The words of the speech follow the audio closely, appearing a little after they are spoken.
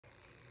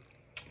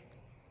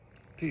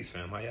Peace,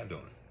 fam. How y'all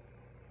doing?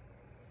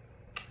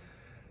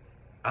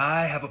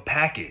 I have a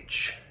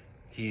package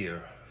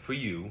here for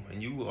you,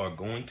 and you are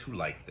going to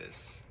like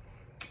this.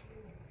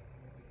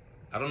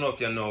 I don't know if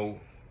y'all know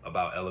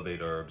about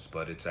Elev8 Herbs,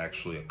 but it's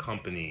actually a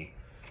company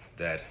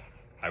that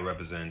I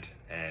represent,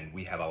 and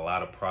we have a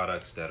lot of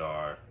products that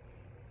are,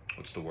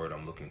 what's the word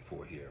I'm looking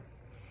for here?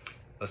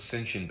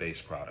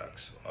 Ascension-based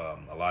products.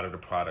 A lot of the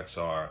products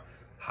are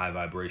high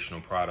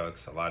vibrational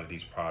products. A lot of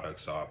these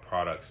products are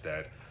products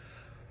that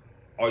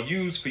are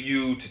used for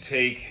you to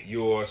take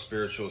your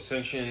spiritual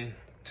ascension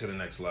to the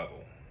next level.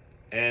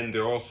 And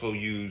they're also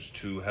used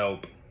to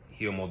help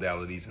heal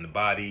modalities in the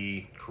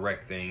body,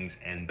 correct things,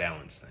 and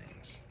balance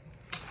things.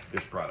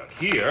 This product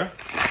here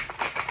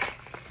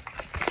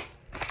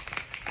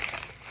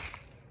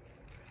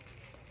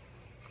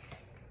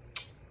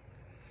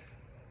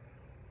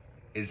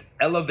is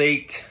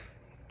Elev8te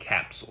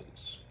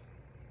Capsules.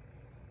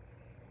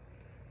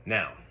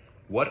 Now,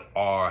 what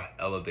are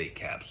Elev8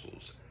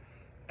 Capsules?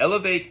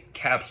 Elev8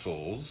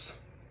 Capsules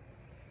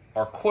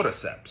are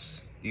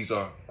cordyceps. These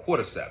are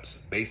cordyceps,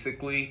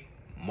 basically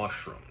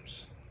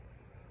mushrooms,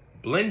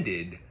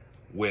 blended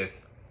with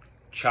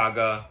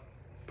chaga,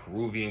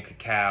 Peruvian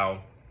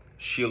cacao,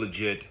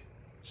 shilajit,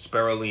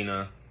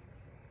 spirulina,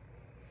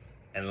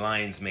 and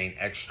lion's mane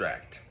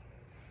extract.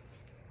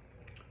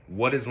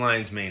 What is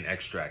lion's mane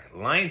extract?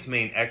 Lion's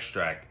mane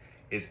extract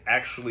is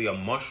actually a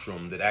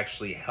mushroom that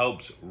actually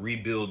helps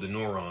rebuild the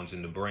neurons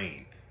in the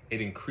brain. It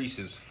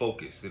increases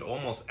focus. It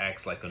almost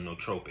acts like a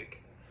nootropic.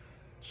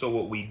 So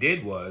what we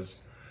did was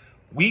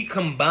we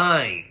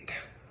combined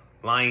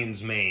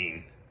lion's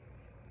mane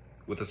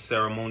with a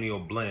ceremonial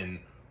blend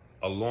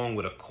along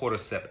with a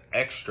cordyceps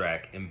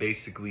extract and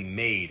basically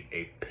made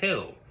a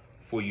pill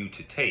for you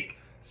to take.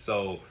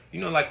 So, you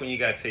know, like when you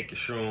gotta take your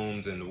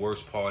shrooms and the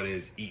worst part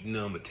is eating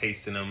them or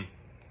tasting them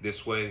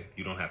this way,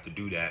 you don't have to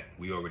do that.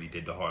 We already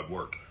did the hard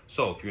work.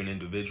 So if you're an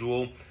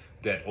individual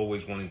that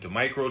always wanted to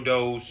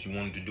microdose, you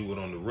wanted to do it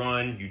on the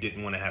run, you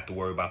didn't want to have to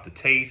worry about the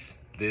taste,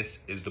 this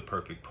is the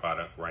perfect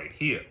product right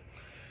here.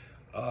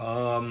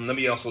 Let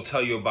me also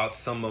tell you about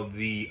some of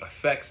the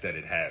effects that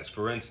it has.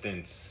 For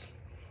instance,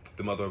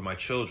 the mother of my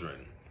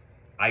children,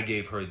 I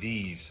gave her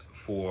these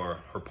for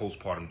her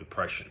postpartum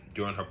depression.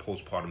 During her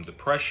postpartum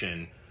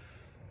depression,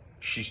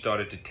 she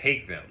started to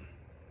take them.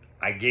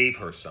 I gave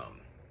her some.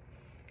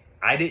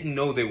 I didn't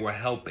know they were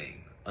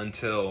helping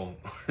until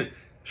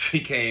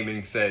she came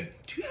and said,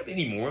 "Do you have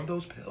any more of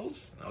those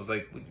pills?" And I was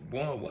like,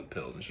 "Well, what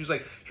pills?" And she was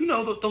like, "You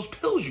know, those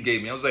pills you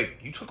gave me." I was like,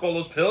 "You took all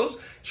those pills?"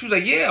 She was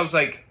like, "Yeah." I was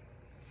like,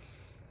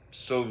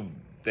 "So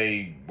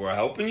they were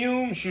helping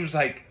you?" And she was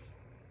like,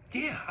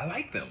 "Yeah, I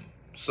like them."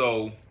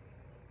 So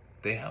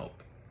they help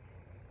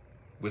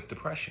with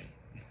depression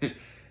and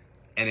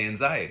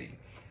anxiety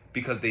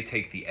because they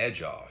take the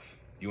edge off.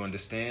 You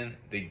understand?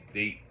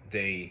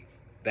 They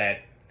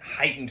that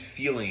heightened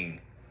feeling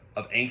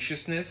of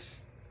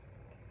anxiousness,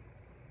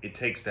 it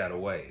takes that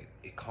away.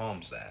 It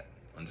calms that.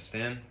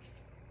 Understand?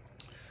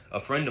 A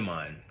friend of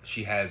mine,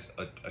 she has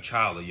a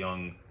child, a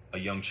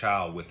young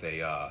child with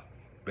a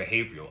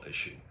behavioral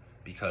issue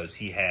because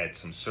he had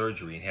some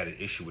surgery and had an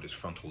issue with his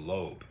frontal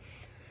lobe.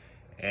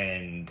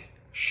 And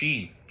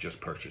she just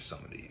purchased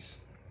some of these.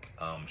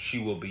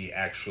 She'll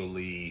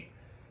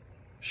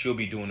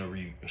be doing a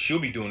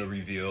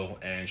reveal,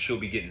 and she'll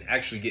be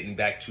getting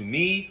back to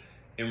me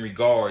in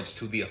regards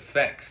to the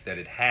effects that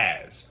it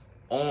has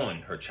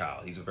on her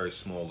child. He's a very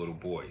small little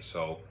boy,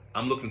 so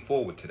I'm looking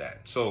forward to that.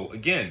 So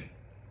again,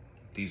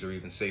 these are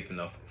even safe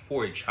enough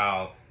for a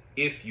child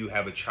if you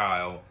have a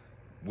child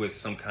with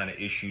some kind of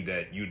issue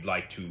that you'd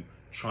like to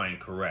try and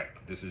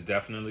correct. This is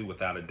definitely,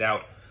 without a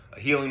doubt, a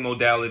healing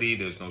modality.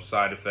 There's no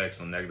side effects,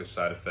 no negative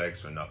side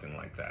effects, or nothing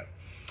like that.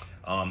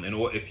 And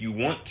if you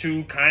want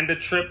to kind of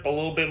trip a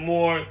little bit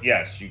more,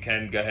 yes, you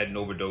can go ahead and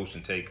overdose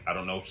and take, I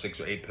don't know, 6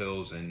 or 8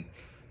 pills, and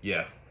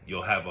yeah,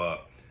 you'll have a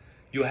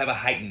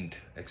heightened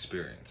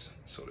experience,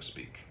 so to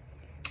speak.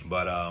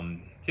 But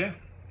yeah,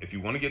 if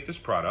you want to get this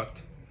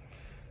product,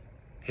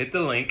 hit the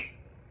link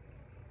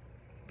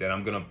that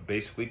I'm gonna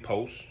basically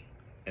post,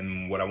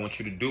 and what I want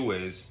you to do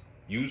is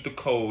use the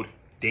code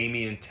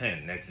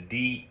Damien10. That's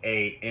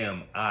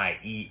DAMIEN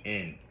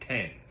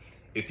 10.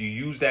 If you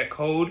use that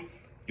code,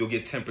 you'll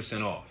get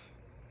 10% off.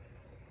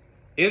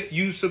 If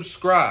you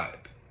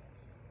subscribe,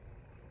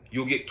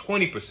 you'll get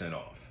 20%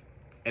 off.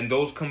 And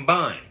those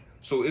combine.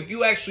 So if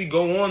you actually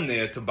go on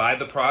there to buy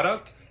the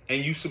product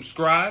and you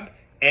subscribe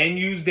and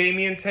use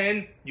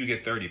Damien10, you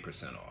get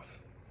 30% off.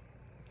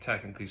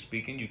 Technically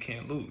speaking, you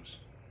can't lose.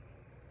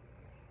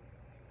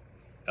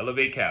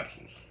 Elev8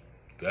 Capsules.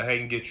 Go ahead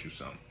and get you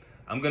some.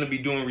 I'm going to be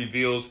doing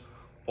reveals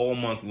all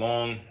month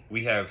long.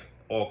 We have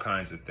all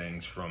kinds of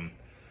things from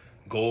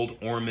gold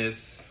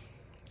ormus,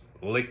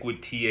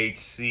 liquid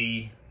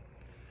THC.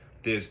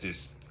 There's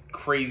this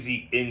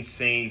crazy,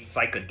 insane,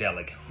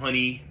 psychedelic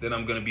honey that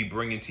I'm going to be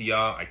bringing to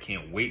y'all. I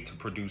can't wait to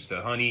produce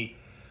the honey.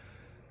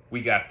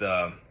 We got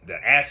the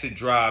acid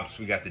drops.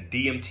 We got the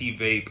DMT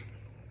vape.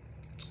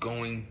 It's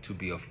going to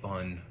be a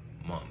fun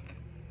month.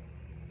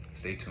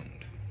 Stay tuned.